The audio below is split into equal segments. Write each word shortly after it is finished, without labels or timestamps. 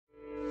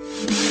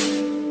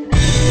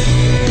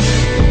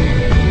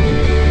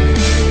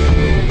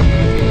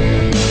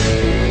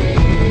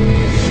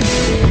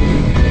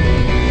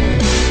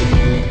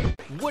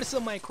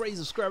my crazy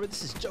subscriber?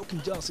 This is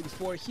Joking John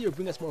 64 here,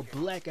 bring us more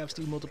Black Ops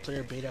 3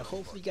 multiplayer beta.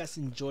 Hopefully you guys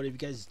enjoyed it. If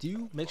you guys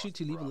do, make sure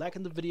to leave a like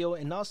on the video,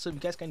 and also if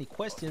you guys got any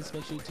questions,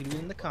 make sure to leave it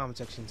in the comment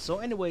section. So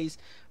anyways,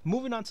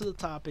 moving on to the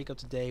topic of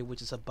today,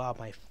 which is about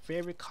my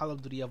favorite Call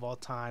of Duty of all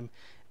time,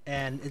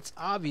 and it's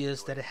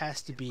obvious that it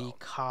has to be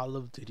Call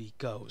of Duty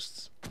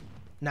Ghosts.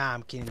 Nah,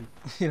 I'm kidding.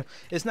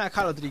 It's not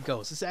Call of Duty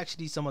Ghosts. It's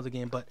actually some other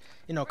game. But,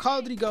 Call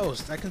of Duty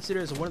Ghosts, I consider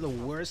as one of the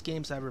worst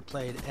games I ever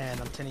played. And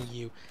I'm telling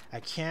you,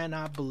 I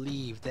cannot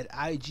believe that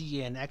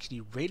IGN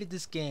actually rated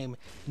this game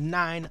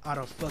 9 out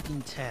of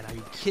fucking 10. Are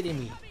you kidding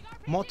me?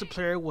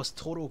 Multiplayer was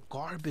total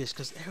garbage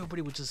because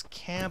everybody would just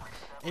camp.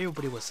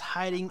 Everybody was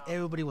hiding.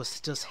 Everybody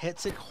was just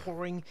headset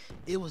whoring.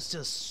 It was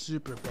just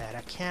super bad.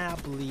 I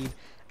cannot believe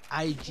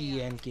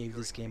IGN gave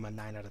this game a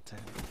 9 out of 10.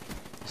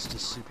 It's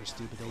just super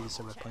stupid. They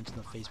deserve a punch in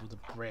the face with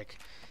a brick.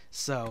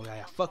 So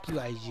yeah, fuck you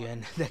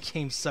IGN. That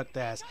game sucked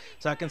ass.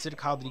 So I consider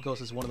Call of Duty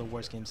Ghosts as one of the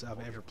worst games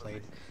I've ever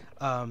played.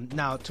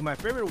 Now to my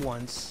favorite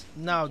ones.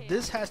 Now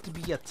this has to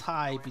be a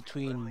tie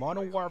between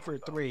Modern Warfare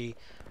 3,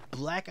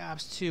 Black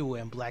Ops 2,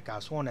 and Black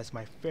Ops 1 as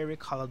my favorite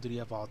Call of Duty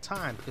of all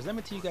time. Because let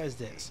me tell you guys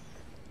this.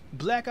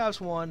 Black Ops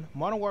 1,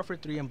 Modern Warfare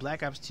 3, and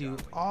Black Ops 2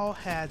 all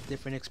had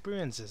different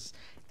experiences.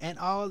 And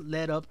all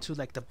led up to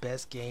like the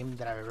best game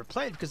that I've ever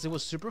played because it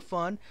was super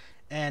fun.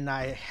 And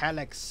I had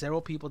like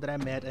several people that I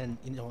met, and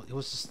it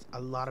was just a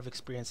lot of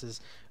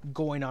experiences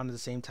going on at the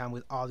same time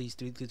with all these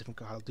three different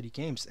Call of Duty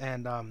games.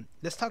 And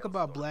let's talk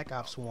about Black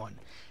Ops 1.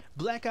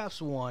 Black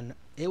Ops 1,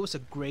 it was a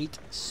great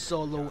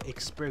solo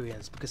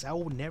experience because I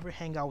would never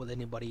hang out with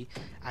anybody.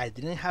 I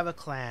didn't have a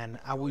clan.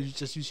 I would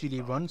just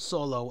usually run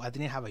solo. I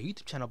didn't have a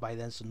YouTube channel by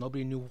then, so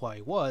nobody knew who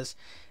I was.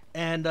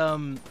 And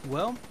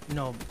well,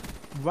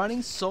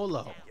 running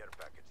solo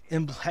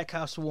in Black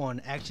Ops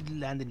 1 actually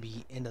landed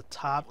me in the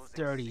top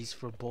 30s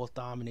for both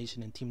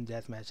domination and team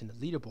deathmatch in the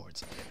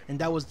leaderboards. And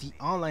that was the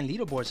online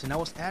leaderboards, and I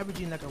was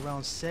averaging like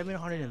around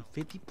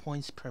 750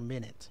 points per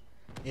minute.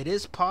 It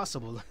is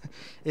possible.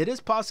 It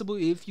is possible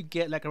if you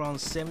get like around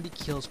 70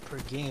 kills per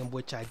game,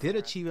 which I did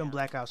achieve in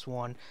Black Ops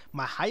 1.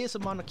 My highest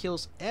amount of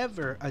kills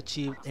ever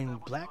achieved in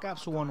Black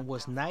Ops 1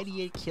 was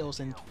 98 kills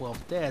and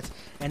 12 deaths,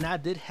 and I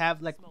did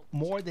have like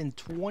more than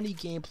 20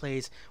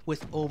 gameplays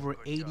with over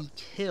 80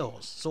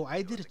 kills. So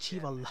I did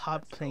achieve a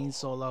lot playing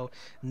solo.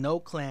 No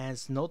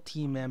clans, no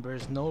team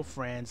members, no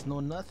friends, no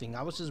nothing.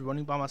 I was just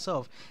running by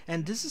myself.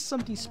 And this is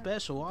something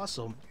special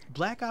also.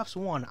 Black Ops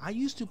 1, I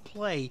used to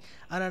play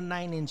on a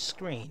 9-inch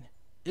screen.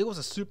 It was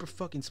a super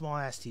fucking small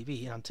ass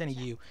TV, and I'm telling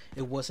you,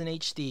 it wasn't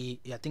HD.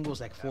 I think it was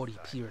like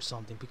 40p or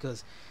something,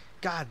 because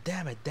god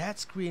damn it, that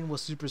screen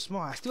was super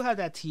small. I still have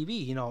that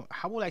TV,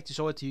 I would like to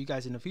show it to you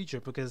guys in the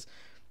future because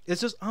it's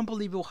just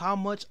unbelievable how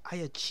much I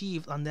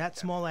achieved on that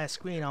small ass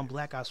screen on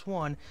Black Ops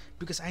 1,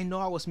 because I know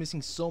I was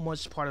missing so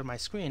much part of my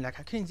screen. Like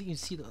I couldn't even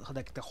see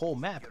the whole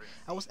map.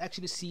 I was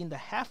actually seeing the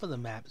half of the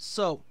map.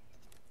 So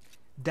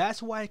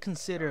that's why I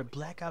consider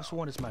Black Ops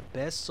 1 is my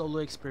best solo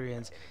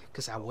experience,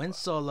 because I went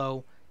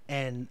solo,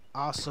 and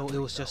also it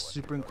was just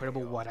super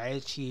incredible what I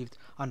achieved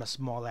on a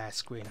small ass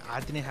screen. I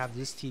didn't have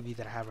this TV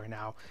that I have right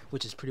now,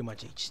 which is pretty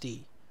much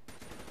HD.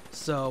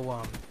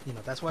 So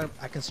that's why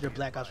I consider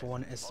Black Ops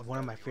 1 as one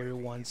of my favorite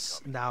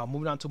ones. Now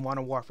moving on to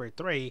Modern Warfare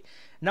 3.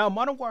 Now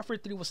Modern Warfare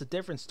 3 was a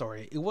different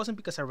story. It wasn't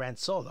because I ran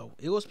solo.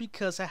 It was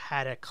because I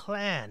had a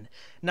clan.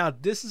 Now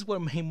this is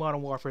what made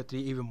Modern Warfare 3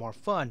 even more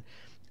fun.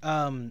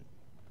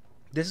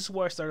 This is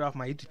where I started off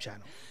my YouTube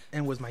channel.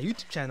 And with my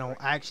YouTube channel,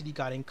 I actually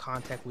got in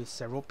contact with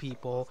several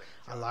people.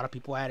 A lot of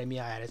people added me.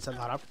 I added a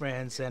lot of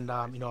friends. And,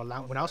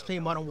 when I was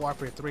playing Modern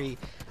Warfare 3,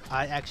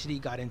 I actually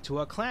got into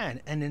a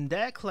clan. And in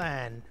that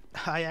clan,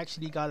 I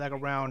actually got like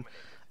around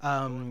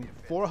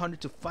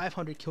 400 to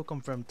 500 kill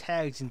confirmed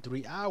tags in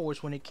 3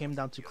 hours when it came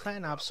down to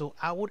clan ops. So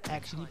I would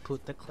actually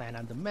put the clan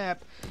on the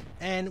map,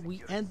 and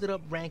we ended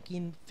up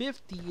ranking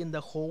 50 in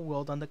the whole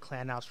world on the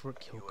clan ops for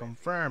kill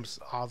confirms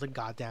all the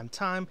goddamn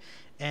time.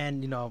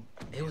 And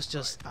it was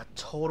just a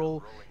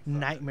total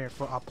nightmare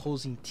for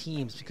opposing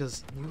teams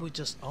because we would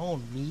just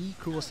own me,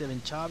 Cruel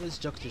 7 Chavez,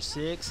 Juxter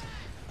 6,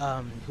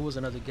 who was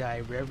another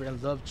guy,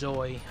 Reverend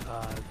Lovejoy,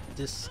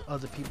 this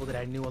other people that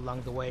I knew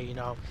along the way.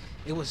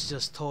 It was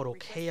just total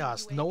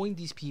chaos knowing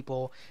these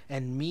people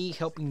and me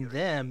helping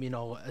them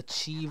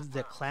achieve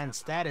the clan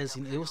status.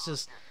 And it was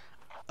just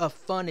a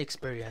fun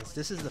experience.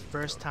 This is the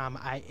first time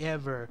I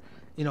ever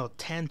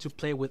tend to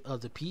play with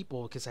other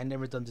people, because I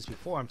never done this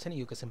before. I'm telling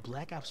you, because in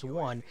Black Ops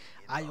 1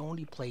 I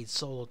only played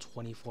solo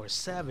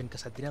 24/7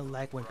 because I didn't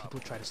like when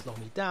people try to slow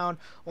me down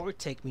or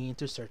take me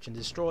into search and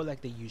destroy like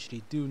they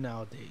usually do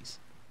nowadays.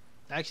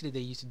 Actually, they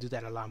used to do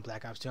that a lot in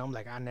Black Ops 2. I'm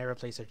like, I never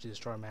play Search and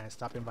Destroy, man.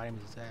 Stop inviting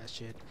me to that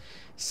shit.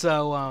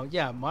 So,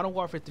 yeah, Modern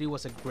Warfare 3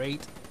 was a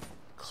great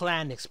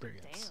clan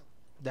experience.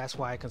 That's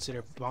why I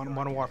consider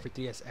Modern Warfare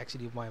 3 as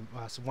actually one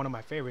of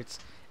my favorites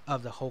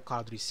of the whole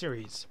Call of Duty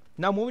series.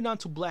 Now, moving on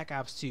to Black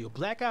Ops 2.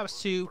 Black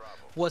Ops 2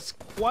 was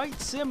quite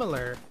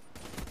similar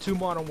to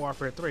Modern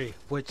Warfare 3,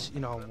 which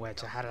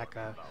I had like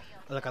a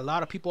like a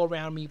lot of people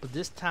around me, but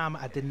this time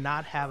I did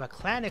not have a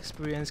clan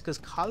experience because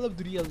Call of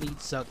Duty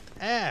Elite sucked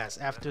ass.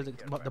 After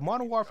the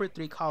Modern Warfare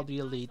 3 Call of Duty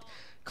Elite,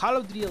 Call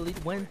of Duty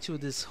Elite went to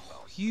this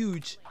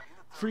huge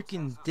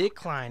freaking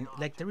decline.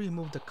 Like, they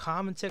removed the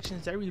comment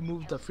sections, they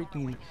removed the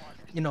freaking,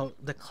 you know,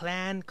 the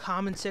clan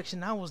comment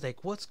section. I was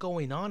like, what's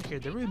going on here?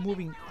 They're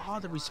removing all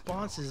the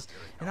responses,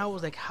 and I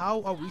was like,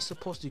 how are we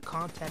supposed to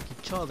contact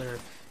each other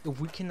if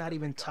we cannot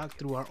even talk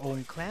through our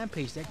own clan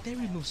page? Like, they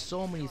removed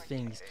so many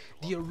things.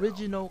 The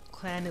original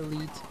Clan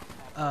Elite,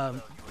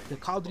 the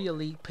Call of Duty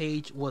Elite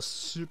page was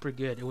super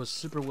good. It was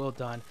super well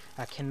done.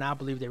 I cannot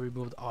believe they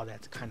removed all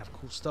that kind of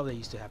cool stuff they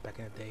used to have back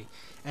in the day.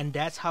 And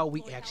that's how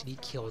we actually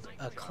killed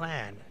a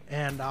clan,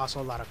 and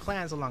also a lot of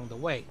clans along the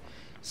way.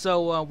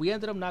 So we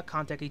ended up not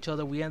contacting each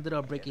other. We ended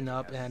up breaking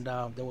up, and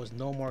there was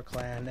no more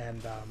clan.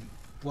 And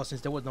well,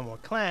 since there was no more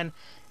clan,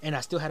 and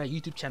I still had a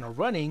YouTube channel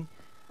running,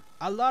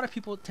 a lot of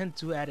people tend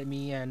to add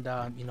me, and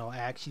you know,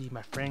 actually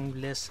my friend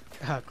list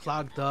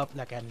clogged up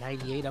like at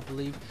 98, I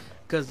believe,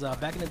 because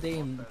back in the day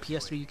in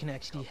PS3 you can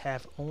actually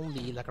have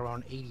only like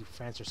around 80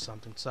 friends or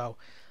something. So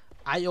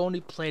I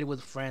only played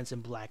with friends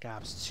in Black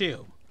Ops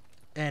 2.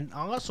 And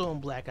also in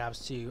Black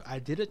Ops 2, I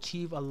did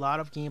achieve a lot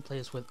of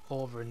gameplays with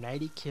over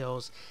 90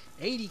 kills,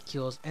 80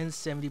 kills, and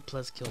 70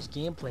 plus kills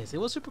gameplays. It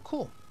was super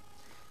cool.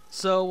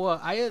 So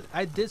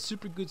I did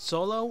super good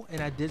solo,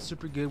 and I did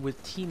super good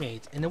with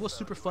teammates, and it was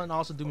super fun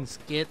also doing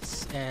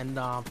skits and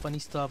funny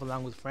stuff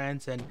along with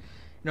friends. And you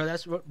know,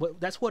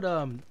 that's what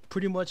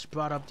pretty much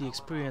brought up the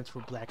experience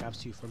for Black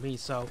Ops 2 for me.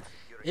 So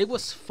it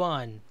was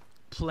fun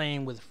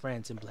playing with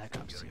friends in Black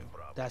Ops 2.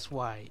 That's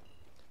why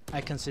I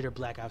consider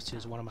Black Ops 2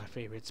 as one of my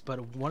favorites.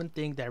 But one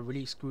thing that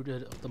really screwed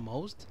it up the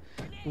most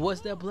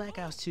was that Black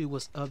Ops 2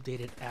 was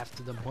updated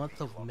after the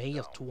month of May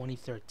of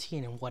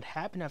 2013. And what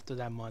happened after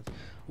that month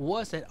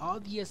was that all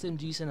the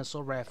SMGs and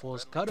assault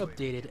rifles got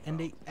updated, and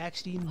they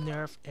actually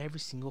nerfed every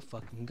single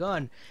fucking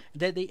gun.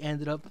 That they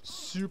ended up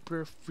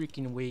super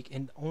freaking weak,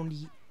 and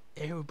only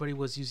everybody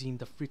was using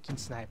the freaking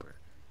sniper.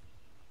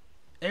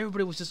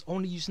 Everybody was just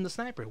only using the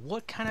sniper.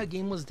 What kind of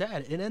game was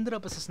that? It ended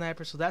up as a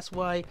sniper, so that's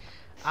why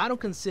I don't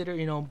consider,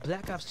 you know,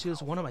 Black Ops 2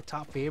 is one of my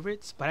top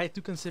favorites, but I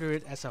do consider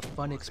it as a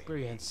fun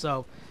experience.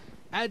 So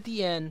at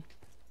the end,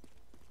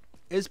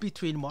 it's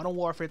between Modern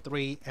Warfare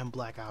 3 and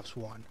Black Ops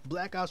 1.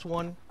 Black Ops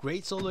 1,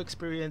 great solo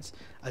experience,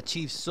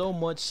 achieved so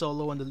much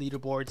solo on the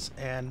leaderboards,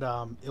 and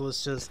it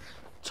was just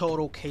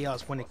total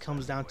chaos when it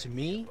comes down to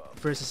me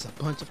versus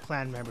a bunch of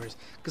clan members,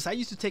 because I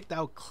used to take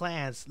out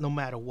clans no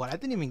matter what. I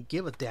didn't even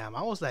give a damn.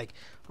 I was like,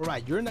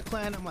 alright, you're in the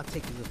clan, I'm gonna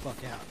take you the fuck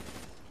out.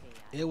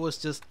 It was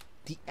just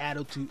the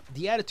attitude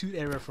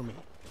era for me.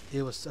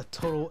 It was a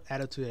total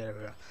attitude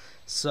era.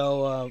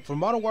 So for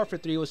Modern Warfare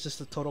 3, it was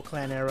just a total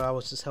clan era. I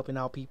was just helping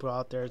out people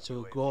out there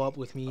to grow up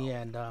with me,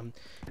 and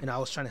you know, I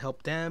was trying to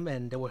help them,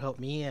 and they would help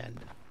me, and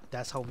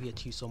that's how we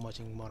achieved so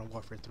much in Modern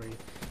Warfare 3.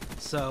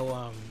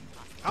 So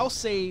I'll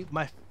say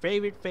my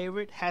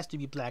favorite has to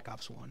be Black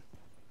Ops 1.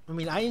 I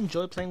mean, I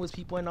enjoy playing with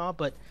people and all,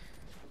 but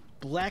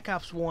Black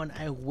Ops 1,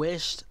 I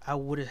wished I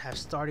would have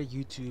started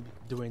YouTube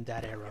during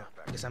that era,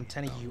 because I'm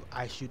telling you,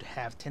 I should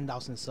have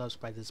 10,000 subs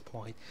by this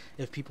point.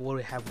 If people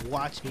would have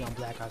watched me on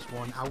Black Ops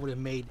 1, I would have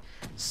made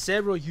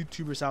several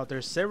YouTubers out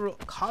there, several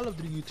Call of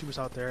Duty YouTubers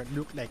out there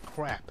look like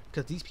crap,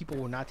 because these people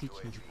were not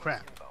teaching you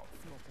crap.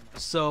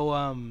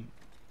 So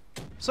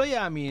so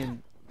yeah, I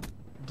mean,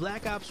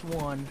 Black Ops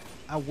 1,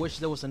 I wish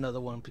there was another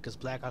one, because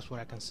Black Ops 1,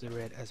 I consider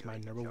it as my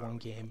 #1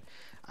 game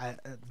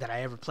that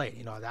I ever played.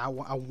 You know, I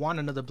want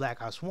another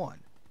Black Ops 1.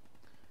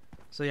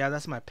 So yeah,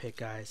 that's my pick,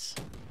 guys.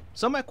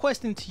 So my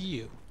question to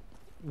you,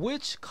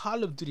 which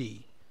Call of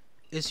Duty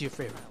is your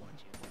favorite one?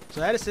 So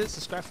that is it.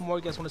 Subscribe for more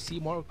if you guys want to see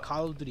more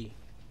Call of Duty.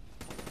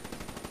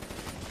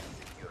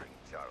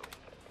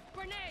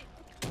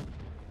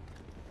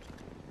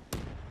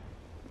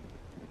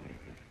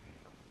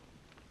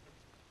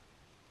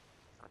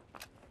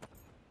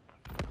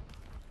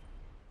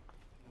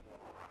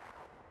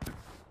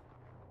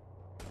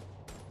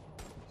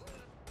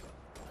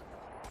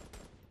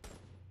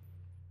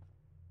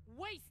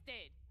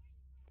 Wasted!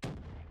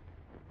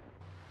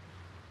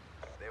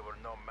 They were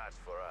no match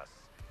for us.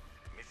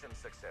 Mission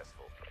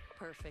successful.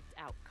 Perfect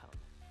outcome.